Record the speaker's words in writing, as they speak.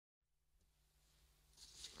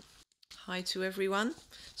Hi to everyone.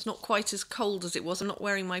 It's not quite as cold as it was. I'm not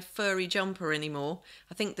wearing my furry jumper anymore.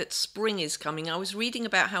 I think that spring is coming. I was reading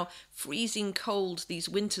about how freezing cold these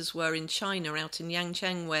winters were in China, out in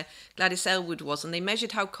Yangcheng, where Gladys Aylward was, and they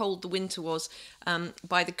measured how cold the winter was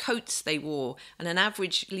by the coats they wore. And an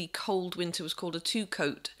averagely cold winter was called a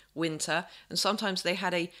two-coat winter, and sometimes they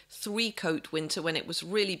had a three-coat winter when it was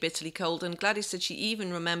really bitterly cold. And Gladys said she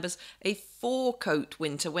even remembers a four-coat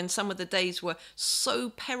winter when some of the days were so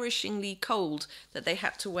perishingly cold that they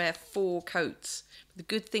had to wear four coats. The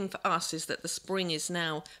good thing for us is that the spring is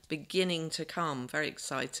now beginning to come. Very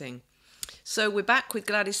exciting. So we're back with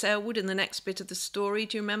Gladys Aylward in the next bit of the story.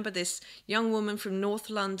 Do you remember this young woman from North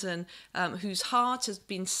London whose heart has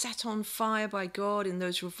been set on fire by God in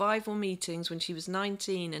those revival meetings when she was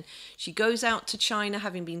 19, and she goes out to China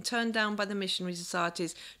having been turned down by the missionary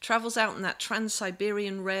societies, travels out on that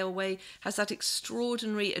Trans-Siberian Railway, has that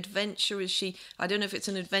extraordinary adventure as she, I don't know if it's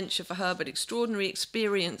an adventure for her, but extraordinary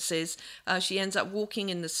experiences. She ends up walking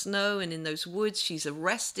in the snow and in those woods. She's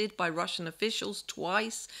arrested by Russian officials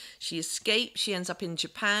twice. She escapes. She ends up in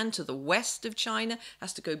Japan to the west of China,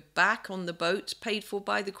 has to go back on the boat paid for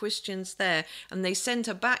by the Christians there, and they send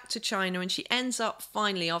her back to China, and she ends up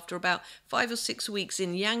finally after about 5 or 6 weeks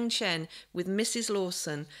in Yangcheng with Mrs.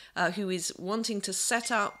 Lawson, who is wanting to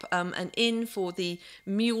set up an inn for the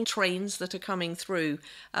mule trains that are coming through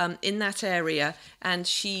in that area, and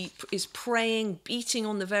she is praying, beating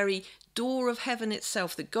on the very door of heaven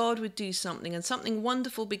itself that God would do something, and something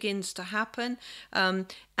wonderful begins to happen,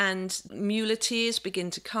 and muleteers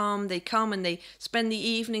begin to come. They come and they spend the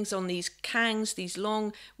evenings on these kangs, these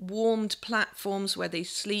long warmed platforms where they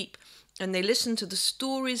sleep, and they listen to the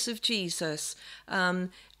stories of Jesus,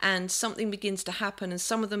 and something begins to happen, and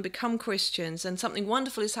some of them become Christians, and something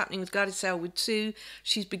wonderful is happening with Gladys Aylward too.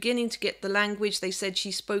 She's beginning to get the language. They said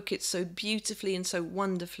she spoke it so beautifully and so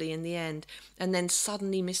wonderfully in the end. And then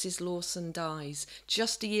suddenly Mrs. Lawson dies,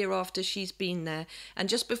 just a year after she's been there. And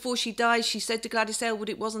just before she dies, she said to Gladys Aylward,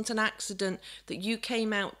 "It wasn't an accident that you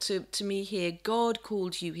came out to me here. God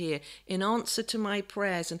called you here in answer to my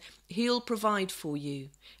prayers, and he'll provide for you."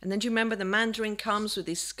 And then do you remember the Mandarin comes with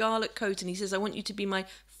his scarlet coat, and he says, "I want you to be my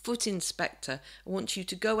foot inspector. I want you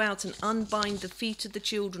to go out and unbind the feet of the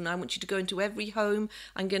children. I want you to go into every home.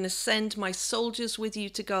 I'm going to send my soldiers with you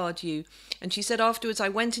to guard you." And she said afterwards, "I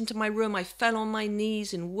went into my room. I fell on my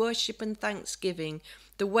knees in worship and thanksgiving.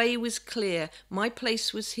 The way was clear. My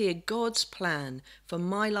place was here. God's plan for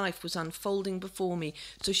my life was unfolding before me."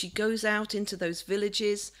 So she goes out into those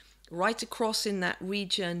villages right across in that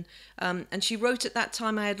region. And she wrote at that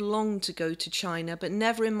time, "I had longed to go to China, but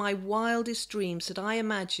never in my wildest dreams had I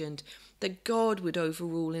imagined that God would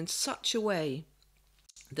overrule in such a way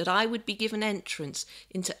that I would be given entrance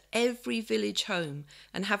into every village home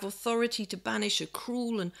and have authority to banish a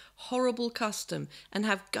cruel and horrible custom and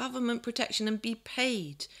have government protection and be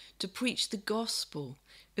paid to preach the gospel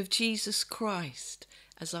of Jesus Christ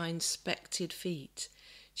as I inspected feet."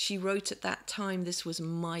 She wrote at that time, "This was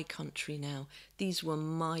my country now. These were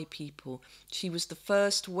my people." She was the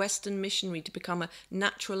first Western missionary to become a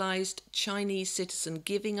naturalized Chinese citizen,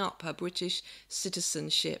 giving up her British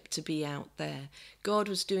citizenship to be out there. God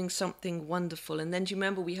was doing something wonderful. And then do you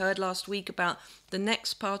remember we heard last week about the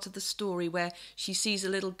next part of the story where she sees a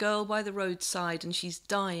little girl by the roadside and she's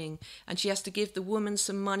dying, and she has to give the woman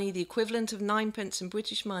some money, the equivalent of 9p in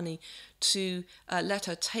British money, to let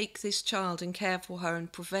her take this child and care for her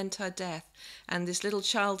and prevent her death. And this little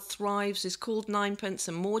child thrives, is called 9p,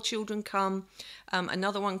 and more children come.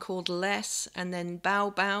 Another one called Less, and then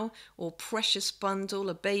Bao Bao, or Precious Bundle,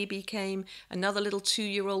 a baby came. Another little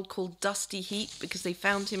 2-year-old called Dusty Heap, because they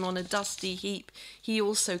found him on a dusty heap. He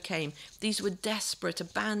also came. These were desperate,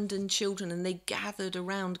 abandoned children, and they gathered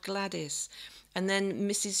around Gladys. And then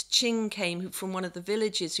Mrs. Ching came from one of the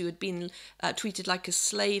villages who had been treated like a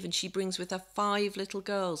slave, and she brings with her 5 little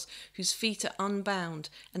girls whose feet are unbound,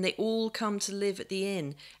 and they all come to live at the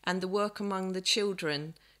inn, and the work among the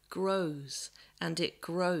children grows, and it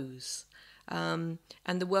grows. And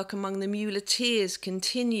the work among the muleteers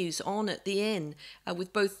continues on at the inn,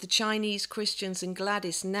 with both the Chinese Christians and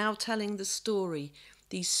Gladys now telling the story,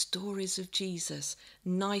 these stories of Jesus,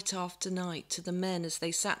 night after night to the men as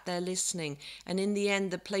they sat there listening. And in the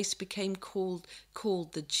end, the place became called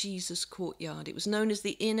the Jesus Courtyard. It was known as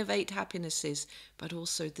the Inn of 8 Happinesses, but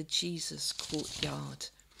also the Jesus Courtyard.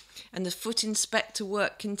 And the foot inspector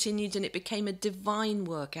work continued, and it became a divine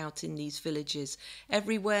work out in these villages.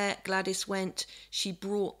 Everywhere Gladys went, she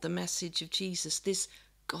brought the message of Jesus, this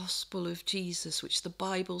gospel of Jesus, which the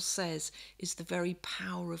Bible says is the very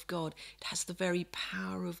power of God. It has the very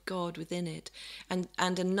power of God within it. And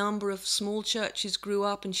a number of small churches grew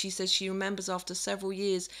up, and she says she remembers after several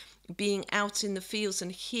years being out in the fields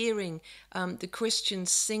and hearing the Christians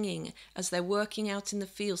singing as they're working out in the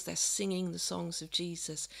fields. They're singing the songs of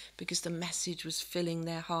Jesus because the message was filling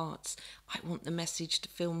their hearts. I want the message to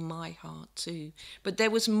fill my heart too. But there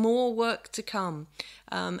was more work to come.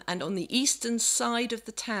 And on the eastern side of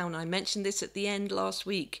the town, I mentioned this at the end last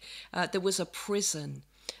week, there was a prison.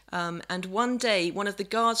 And one day, one of the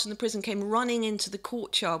guards from the prison came running into the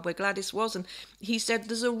courtyard where Gladys was, and he said,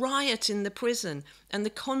 there's a riot in the prison, and the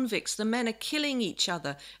convicts, the men are killing each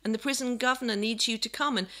other, and the prison governor needs you to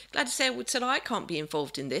come. And Gladys Aylward said, I can't be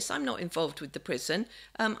involved in this. I'm not involved with the prison.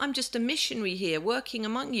 I'm just a missionary here working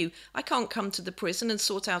among you. I can't come to the prison and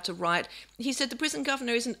sort out a riot. He said, the prison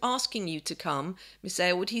governor isn't asking you to come, Miss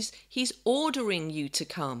Aylward. He's ordering you to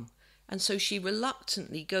come. And so she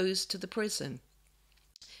reluctantly goes to the prison.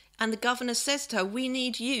 And the governor says to her, we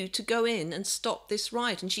need you to go in and stop this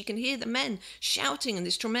riot. And she can hear the men shouting and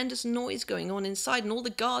this tremendous noise going on inside. And all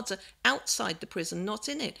the guards are outside the prison, not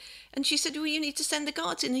in it. And she said, well, you need to send the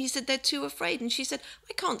guards in. And he said, they're too afraid. And she said,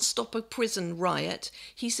 I can't stop a prison riot.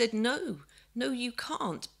 He said, no, you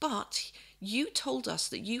can't. But you told us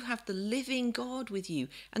that you have the living God with you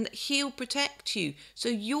and that he'll protect you. So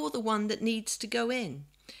you're the one that needs to go in.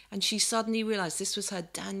 And she suddenly realised this was her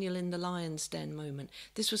Daniel in the lion's den moment.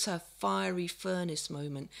 This was her fiery furnace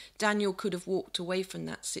moment. Daniel could have walked away from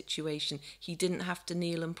that situation. He didn't have to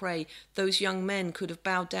kneel and pray. Those young men could have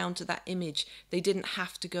bowed down to that image. They didn't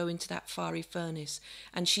have to go into that fiery furnace.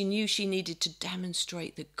 And she knew she needed to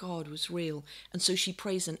demonstrate that God was real. And so she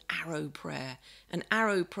prays an arrow prayer. An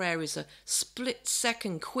arrow prayer is a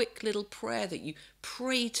split-second, quick little prayer that you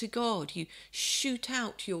pray to God. You shoot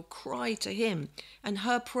out your cry to him. And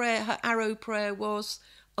her prayer, her arrow prayer was,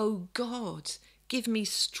 oh God, give me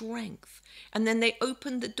strength. And then they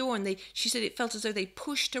opened the door and she said it felt as though they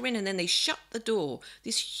pushed her in and then they shut the door,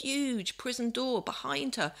 this huge prison door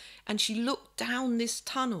behind her. And she looked down this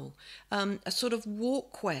tunnel, a sort of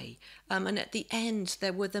walkway. And at the end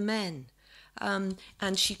there were the men.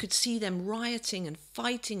 And she could see them rioting and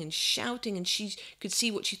fighting and shouting, and she could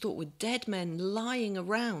see what she thought were dead men lying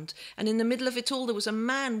around. And in the middle of it all, there was a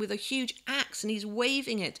man with a huge axe, and he's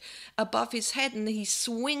waving it above his head, and he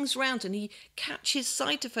swings round and he catches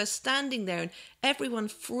sight of her standing there, and everyone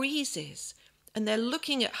freezes. And they're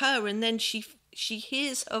looking at her, and then she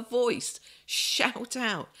hears her voice shout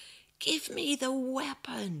out, "Give me the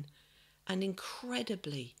weapon!" And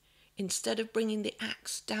incredibly, instead of bringing the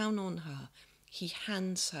axe down on her, he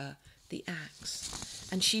hands her the axe.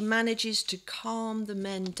 And she manages to calm the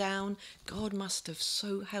men down. God must have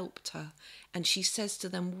so helped her. And she says to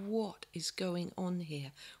them, what is going on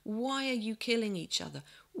here? Why are you killing each other?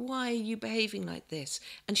 Why are you behaving like this?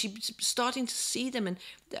 And she's starting to see them,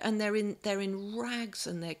 and they're in rags,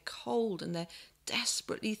 and they're cold, and they're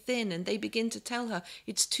desperately thin, and they begin to tell her,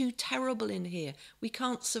 it's too terrible in here. We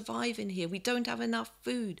can't survive in here. We don't have enough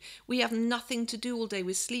food. We have nothing to do all day.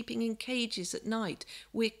 We're sleeping in cages at night.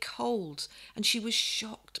 We're cold. And she was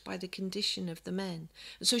shocked by the condition of the men.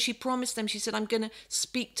 And so she promised them, she said, I'm going to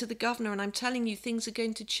speak to the governor, and I'm telling you things are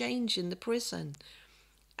going to change in the prison.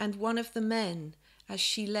 And one of the men, as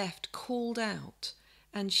she left, called out,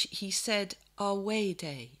 and he said,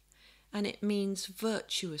 Awede. And it means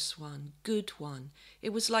virtuous one, good one.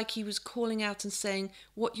 It was like he was calling out and saying,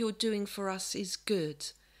 what you're doing for us is good.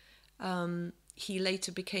 He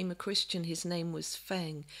later became a Christian. His name was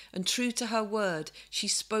Feng. And true to her word, she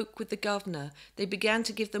spoke with the governor. They began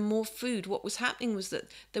to give them more food. What was happening was that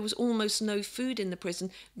there was almost no food in the prison.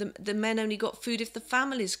 The men only got food if the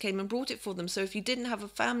families came and brought it for them. So if you didn't have a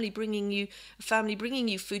family bringing you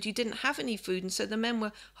food, you didn't have any food. And so the men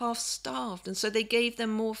were half starved. And so they gave them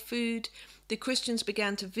more food. The Christians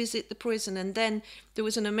began to visit the prison, and then there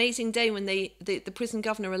was an amazing day when the prison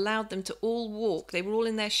governor allowed them to all walk. They were all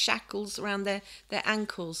in their shackles around their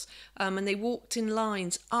ankles, and they walked in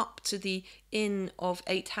lines up to the Inn of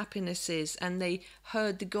Eight Happinesses, and they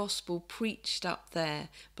heard the gospel preached up there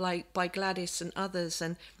by Gladys and others,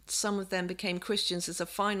 and some of them became Christians. There's a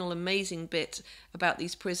final amazing bit about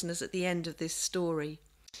these prisoners at the end of this story.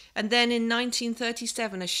 And then in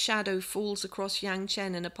 1937, a shadow falls across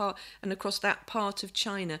Yangcheng and across that part of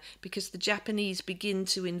China, because the Japanese begin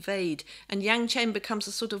to invade. And Yangcheng becomes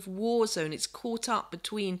a sort of war zone. It's caught up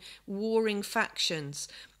between warring factions.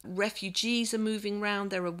 refugees are moving around,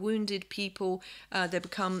 there are wounded people, there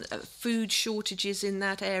become food shortages in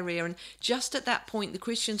that area. And just at that point, the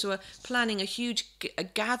Christians were planning a huge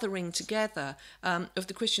gathering together of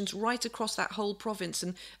the Christians right across that whole province.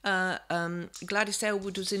 And Gladys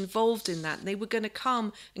Aylward was involved in that. And they were going to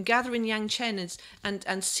come and gather in Yangchen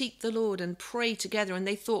and seek the Lord and pray together. And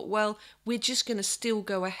they thought, well, we're just going to still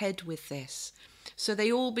go ahead with this. So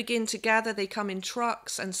they all begin to gather. They come in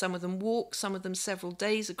trucks, and some of them walk, some of them several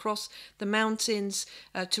days across the mountains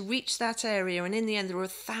to reach that area. And in the end, there were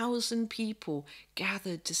 1,000 people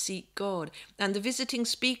gathered to seek God. And the visiting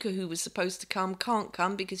speaker who was supposed to come can't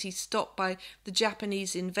come because he's stopped by the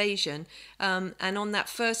Japanese invasion. And on that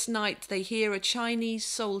first night, they hear a Chinese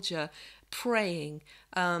soldier praying,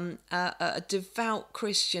 a devout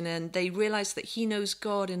Christian, and they realize that he knows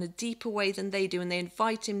God in a deeper way than they do, and they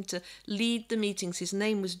invite him to lead the meetings. His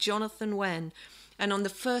name was Jonathan Wen. And on the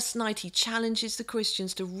first night, he challenges the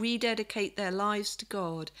Christians to rededicate their lives to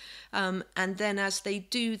God. And then as they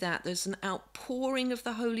do that, there's an outpouring of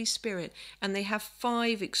the Holy Spirit, and they have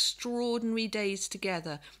 5 extraordinary days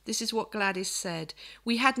together. This is what Gladys said.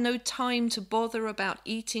 We had no time to bother about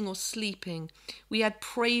eating or sleeping. We had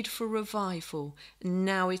prayed for revival, and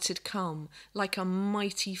now it had come like a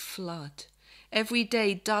mighty flood. Every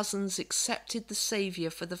day, dozens accepted the Saviour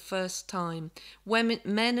for the first time.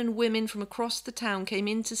 Men and women from across the town came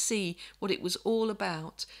in to see what it was all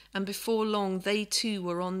about, and before long they too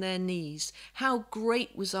were on their knees. How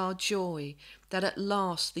great was our joy that at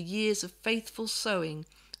last the years of faithful sowing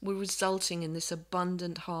were resulting in this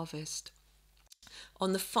abundant harvest.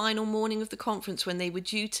 On the final morning of the conference, when they were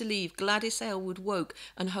due to leave, Gladys Aylward woke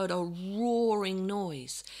and heard a roaring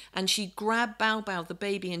noise. And she grabbed Bao Bao, the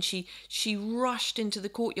baby, and she rushed into the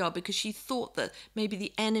courtyard because she thought that maybe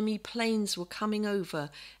the enemy planes were coming over.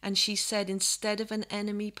 And she said, instead of an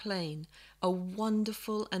enemy plane, a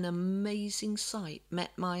wonderful and amazing sight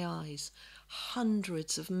met my eyes.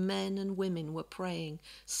 Hundreds of men and women were praying.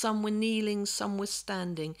 Some were kneeling, some were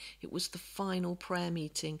standing. It was the final prayer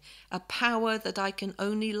meeting. A power that I can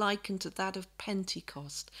only liken to that of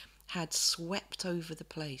Pentecost had swept over the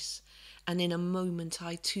place. And in a moment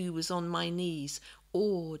I too was on my knees,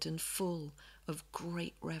 awed and full of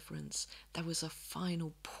great reverence. There was a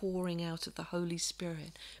final pouring out of the Holy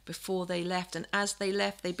Spirit before they left. And as they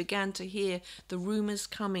left, they began to hear the rumours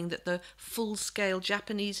coming that the full-scale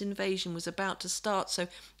Japanese invasion was about to start. So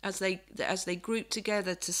as they grouped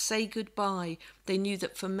together to say goodbye, they knew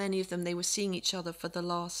that for many of them, they were seeing each other for the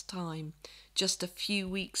last time. Just a few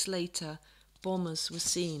weeks later, bombers were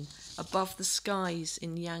seen above the skies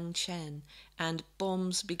in Yangchen, and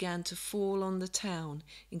bombs began to fall on the town,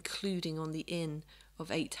 including on the Inn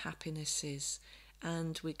of 8 Happinesses.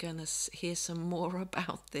 And we're going to hear some more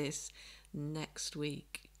about this next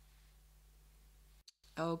week.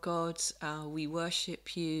 Oh God, we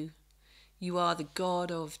worship you. You are the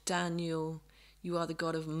God of Daniel. You are the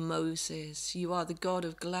God of Moses. You are the God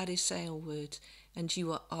of Gladys Aylward, and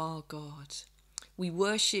you are our God. We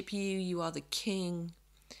worship you. You are the King.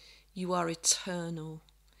 You are eternal.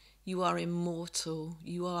 You are immortal.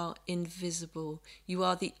 You are invisible. You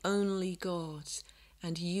are the only God,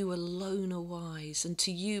 and you alone are wise. And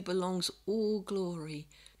to you belongs all glory,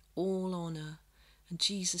 all honour. And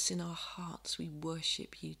Jesus, in our hearts, we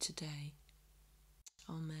worship you today.